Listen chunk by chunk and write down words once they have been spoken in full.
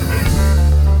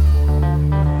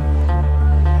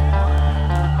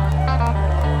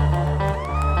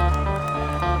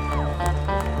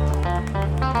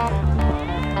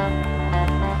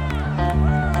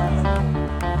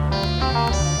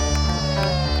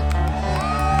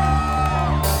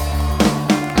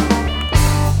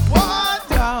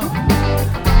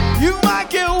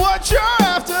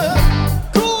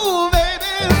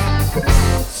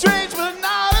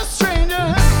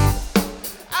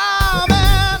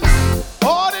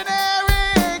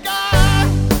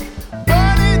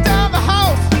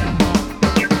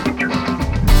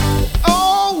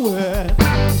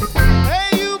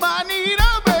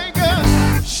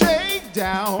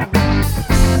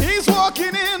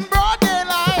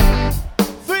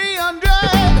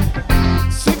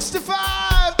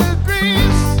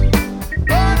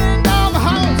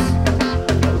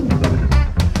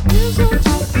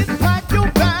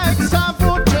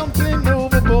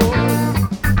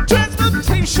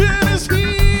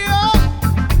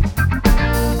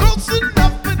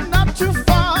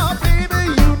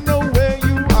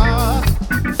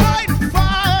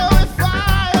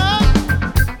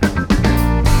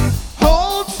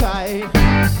tight.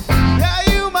 Yeah,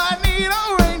 you might need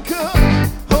a raincoat.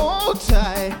 Hold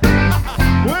tight.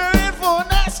 We're in for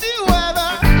nasty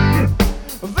weather.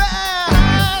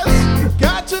 There's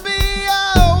got to be a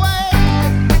way.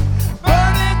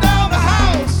 Burning down the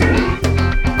house.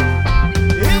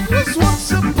 It was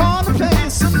once upon a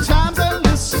place. Sometimes I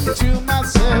listen to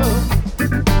myself.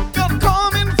 Gotta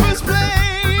come in first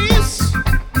place.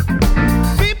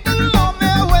 People on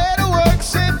their way to work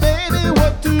say, baby,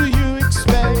 what do you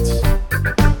expect?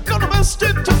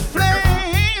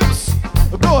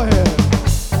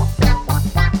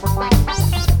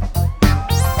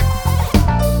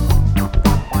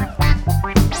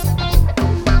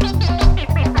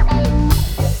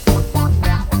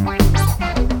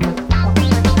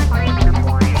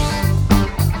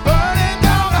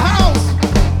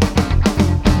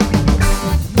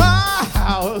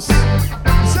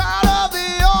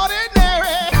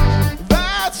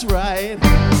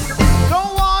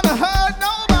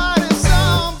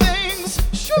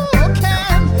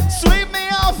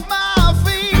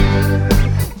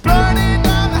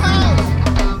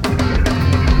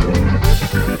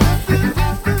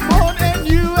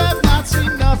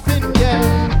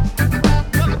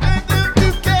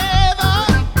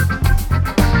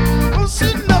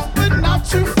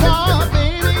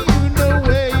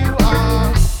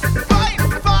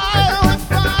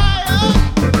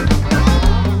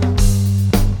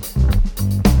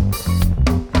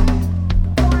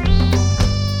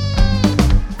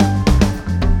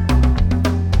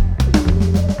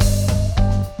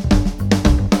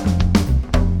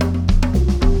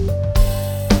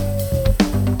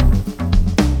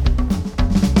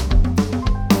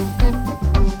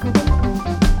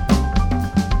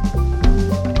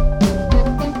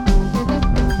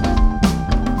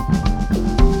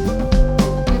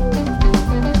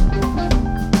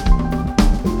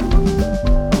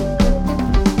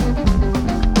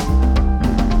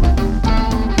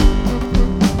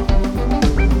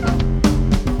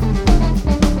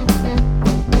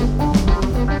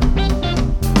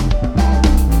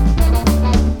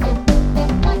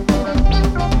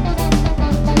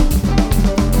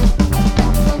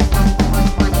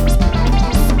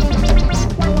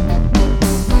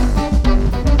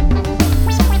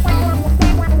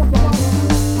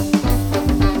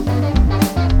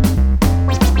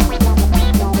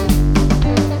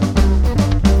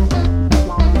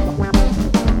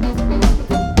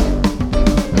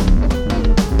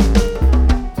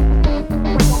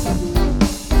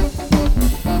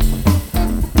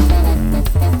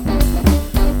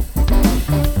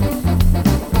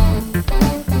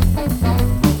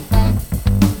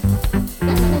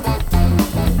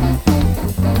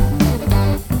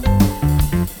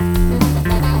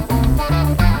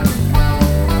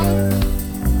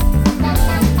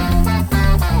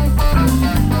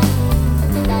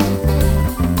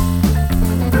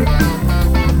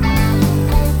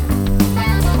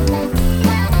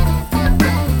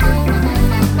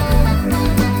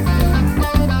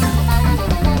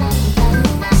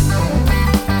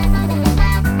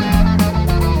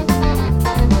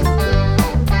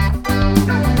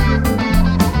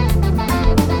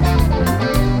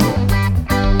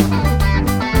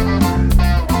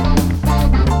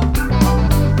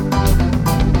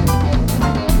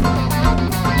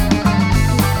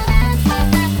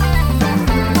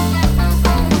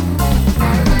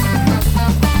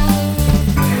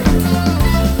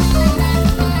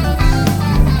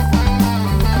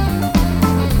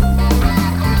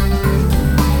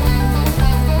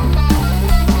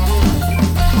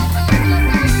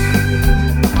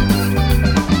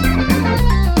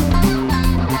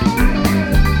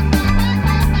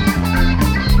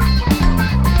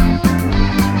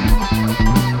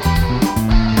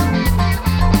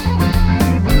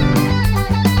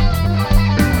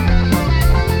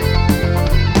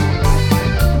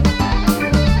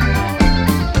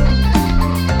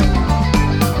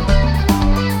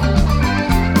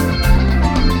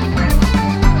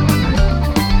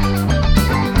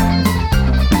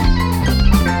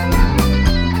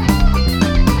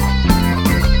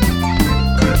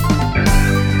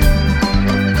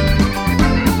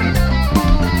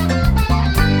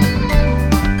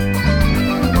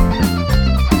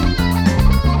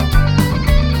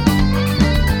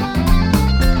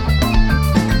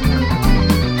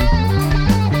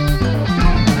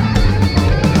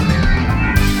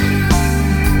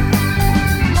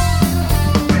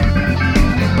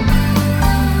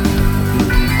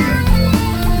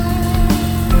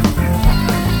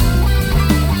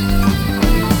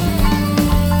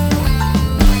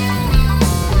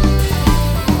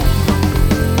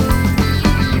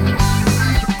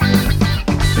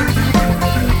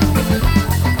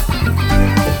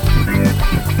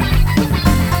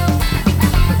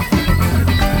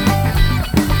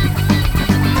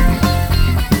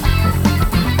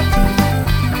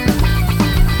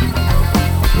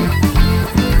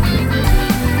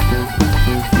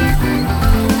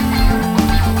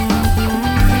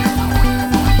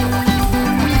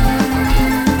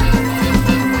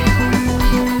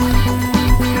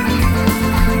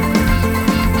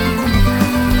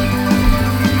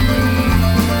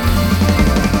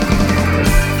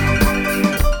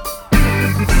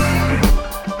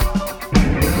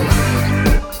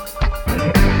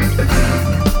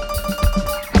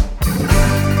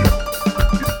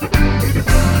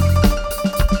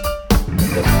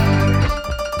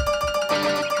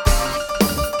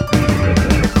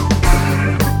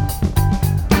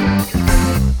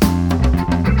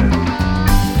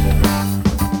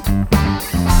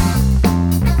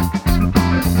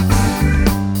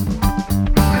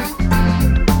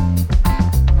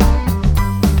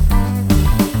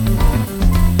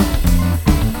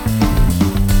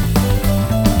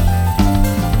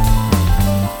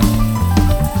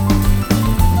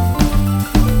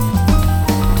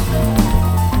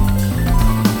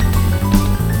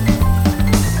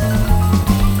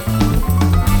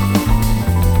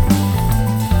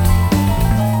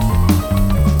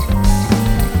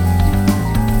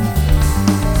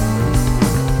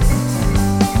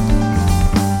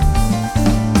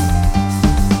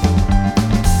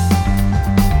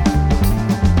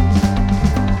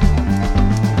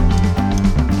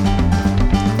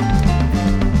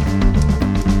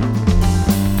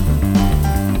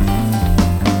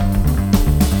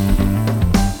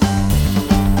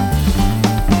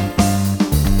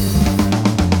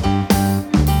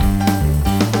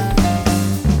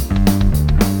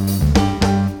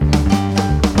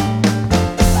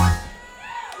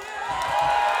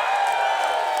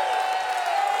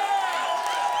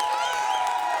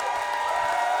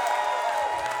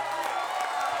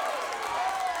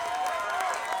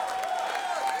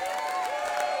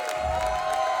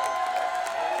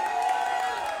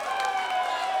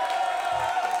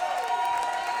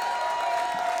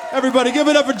 Everybody give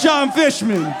it up for Jon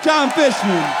Fishman. Jon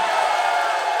Fishman.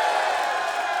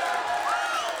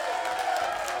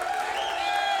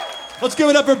 Let's give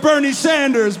it up for Bernie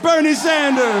Sanders. Bernie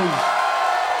Sanders.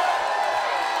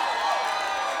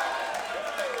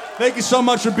 Thank you so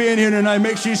much for being here tonight.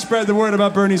 Make sure you spread the word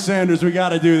about Bernie Sanders. We got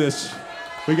to do this.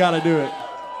 We got to do it.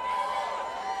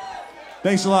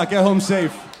 Thanks a lot. Get home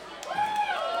safe.